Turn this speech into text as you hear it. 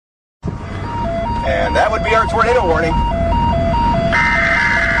And that would be our tornado warning.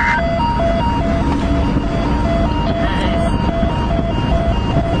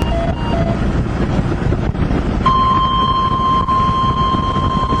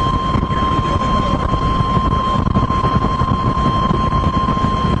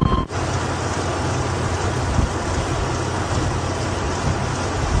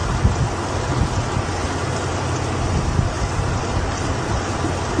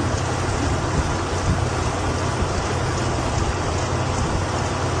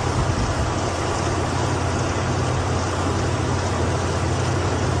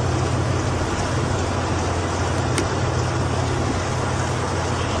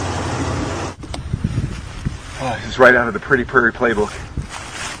 Oh, this is right out of the Pretty Prairie playbook.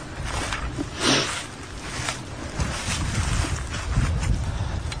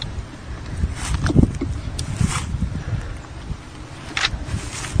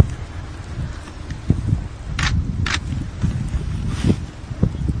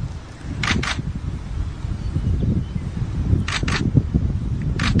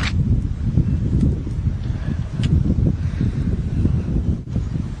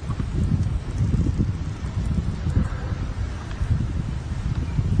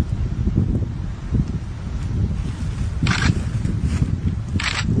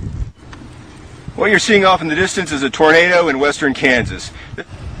 What you're seeing off in the distance is a tornado in western Kansas.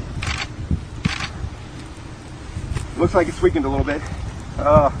 Looks like it's weakened a little bit.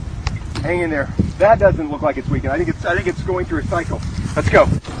 Hang in there. That doesn't look like it's weakened. I think it's going through a cycle. Let's go. All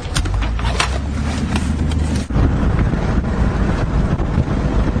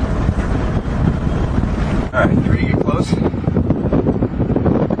right, trying to get close.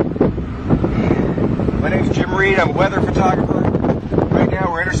 My name's Jim Reed. I'm a weather photographer. Right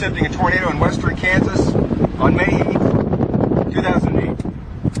now we're intercepting a tornado in western Kansas on May 8th, 2008.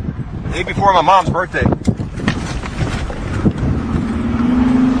 The day before my mom's birthday.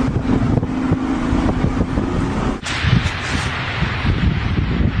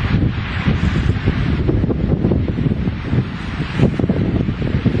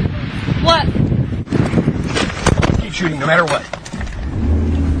 What? Keep shooting no matter what.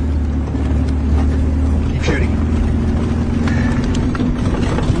 Keep shooting.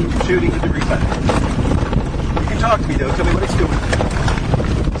 Shooting to the side. You can talk to me though, tell me what it's doing.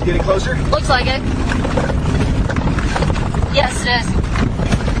 It's getting closer? Looks like it. Yes, it is.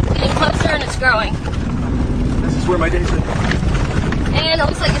 Getting closer and it's growing. This is where my days live. And it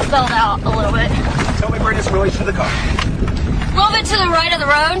looks like it's spelled out a little bit. Tell me where it is in relation to the car. A little bit to the right of the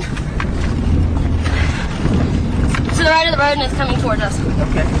road. To the right of the road and it's coming towards us.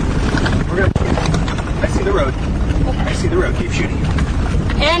 Okay. We're gonna. I see the road. Okay. I see the road. Keep shooting.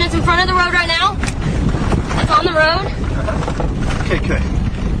 And it's in front of the road right now. It's on the road. Okay, good.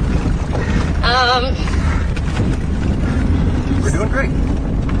 We're doing great.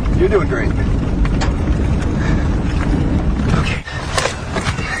 You're doing great. Okay.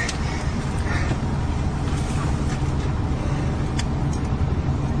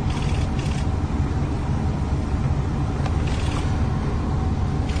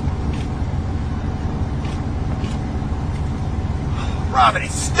 Robin,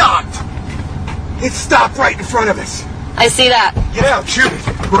 it stopped! It stopped right in front of us! I see that. Get out, shoot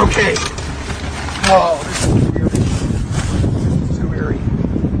it! We're okay. Oh, this is weird. This is too eerie.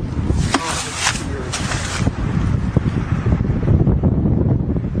 Oh, this is too eerie.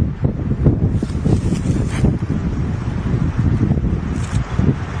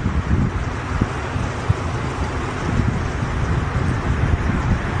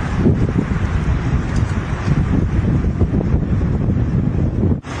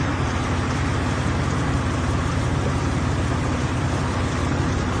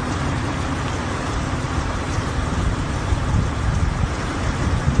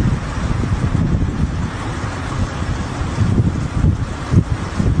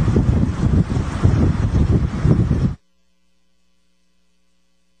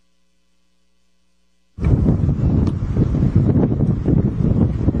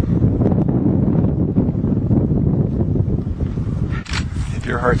 If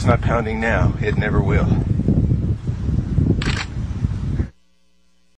your heart's not pounding now, it never will.